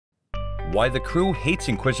Why the Krew hates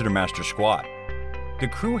InquisitorMaster's squad. The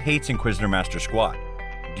Krew hates InquisitorMaster's squad.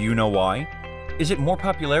 Do you know why? Is it more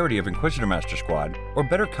popularity of InquisitorMaster's squad or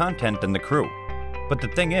better content than the Krew? But the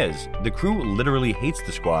thing is, the Krew literally hates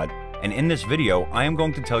the squad, and in this video I am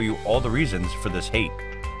going to tell you all the reasons for this hate.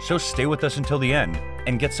 So stay with us until the end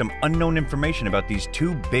and get some unknown information about these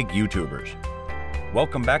two big YouTubers.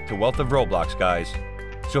 Welcome back to Wealth of Roblox, guys.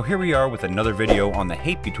 So here we are with another video on the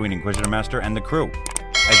hate between InquisitorMaster and the Krew.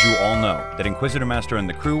 As you all know, that InquisitorMaster and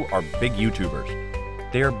the Krew are big YouTubers.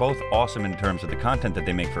 They are both awesome in terms of the content that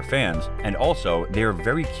they make for fans, and also they are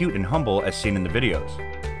very cute and humble as seen in the videos.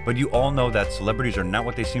 But you all know that celebrities are not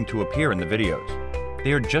what they seem to appear in the videos.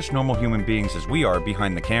 They are just normal human beings as we are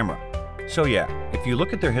behind the camera. So yeah, if you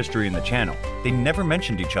look at their history in the channel, they never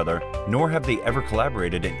mentioned each other, nor have they ever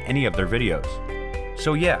collaborated in any of their videos.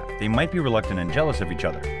 So yeah, they might be reluctant and jealous of each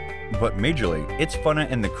other. But majorly, It's Funna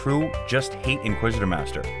and the Krew just hate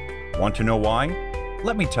InquisitorMaster. Want to know why?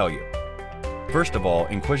 Let me tell you. First of all,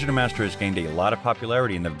 InquisitorMaster has gained a lot of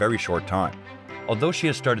popularity in a very short time. Although she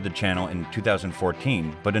has started the channel in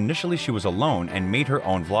 2014, but initially she was alone and made her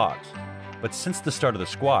own vlogs. But since the start of the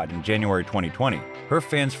squad in January 2020, her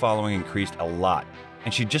fans following increased a lot,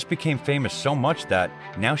 and she just became famous so much that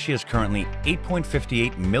now she has currently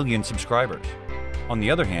 8.58 million subscribers. On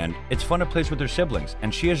the other hand, It's Funna plays with her siblings,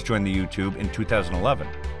 and she has joined the YouTube in 2011.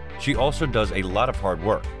 She also does a lot of hard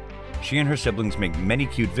work. She and her siblings make many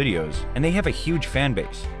cute videos, and they have a huge fan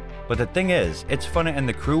base. But the thing is, It's Funna and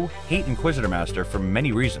the Krew hate InquisitorMaster for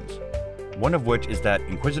many reasons. One of which is that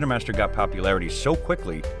InquisitorMaster got popularity so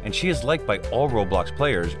quickly, and she is liked by all Roblox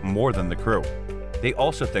players more than the Krew. They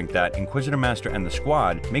also think that InquisitorMaster and the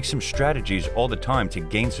squad make some strategies all the time to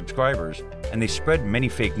gain subscribers, and they spread many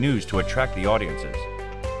fake news to attract the audiences.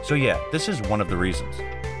 So yeah, this is one of the reasons.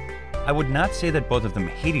 I would not say that both of them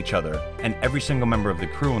hate each other, and every single member of the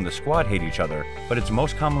Krew and the squad hate each other, but it's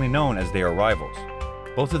most commonly known as they are rivals.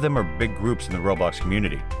 Both of them are big groups in the Roblox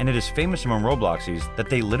community, and it is famous among Robloxies that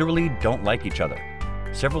they literally don't like each other.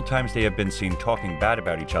 Several times they have been seen talking bad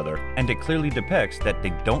about each other, and it clearly depicts that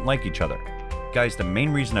they don't like each other. Guys, the main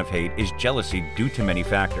reason of hate is jealousy due to many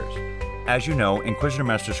factors. As you know,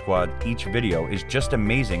 InquisitorMaster Squad each video is just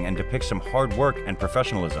amazing and depicts some hard work and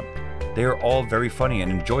professionalism. They are all very funny and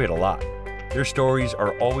enjoy it a lot. Their stories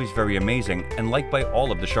are always very amazing and liked by all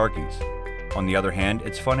of the Sharkies. On the other hand,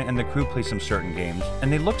 It's Funna and the Krew play some certain games, and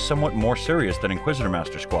they look somewhat more serious than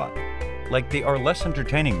InquisitorMaster Squad. Like, they are less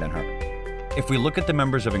entertaining than her. If we look at the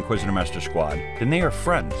members of InquisitorMaster Squad, then they are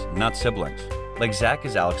friends, not siblings. Like Zach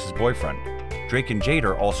is Alex's boyfriend. Drake and Jade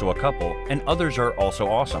are also a couple, and others are also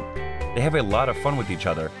awesome. They have a lot of fun with each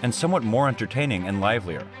other, and somewhat more entertaining and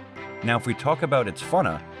livelier. Now if we talk about It's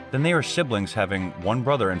Funna, then they are siblings having one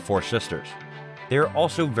brother and 4 sisters. They are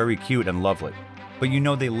also very cute and lovely. But you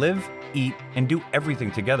know, they live, eat, and do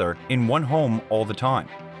everything together in one home all the time.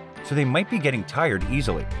 So they might be getting tired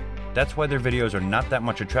easily. That's why their videos are not that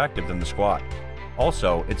much attractive than the squad.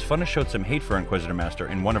 Also, It's Funna showed some hate for InquisitorMaster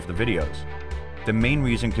in one of the videos. The main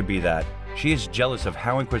reason could be that she is jealous of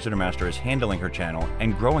how InquisitorMaster is handling her channel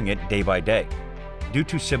and growing it day by day. Due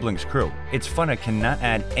to siblings Krew, It's Funna cannot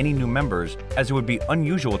add any new members, as it would be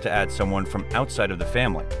unusual to add someone from outside of the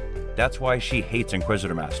family. That's why she hates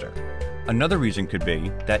InquisitorMaster. Another reason could be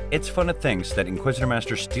that It's Funna thinks that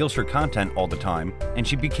InquisitorMaster steals her content all the time, and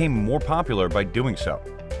she became more popular by doing so.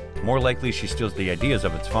 More likely she steals the ideas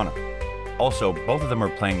of It's Funna. Also, both of them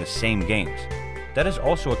are playing the same games. That is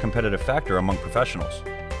also a competitive factor among professionals.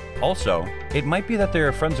 Also, it might be that they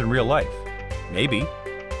are friends in real life. Maybe.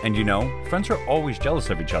 And you know, friends are always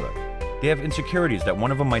jealous of each other. They have insecurities that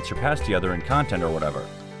one of them might surpass the other in content or whatever.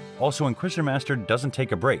 Also, InquisitorMaster doesn't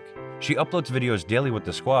take a break. She uploads videos daily with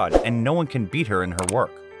the squad, and no one can beat her in her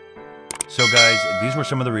work. So guys, these were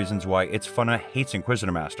some of the reasons why It's Funna hates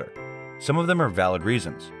InquisitorMaster. Some of them are valid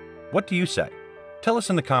reasons. What do you say? Tell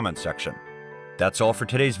us in the comments section. That's all for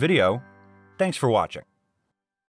today's video. Thanks for watching.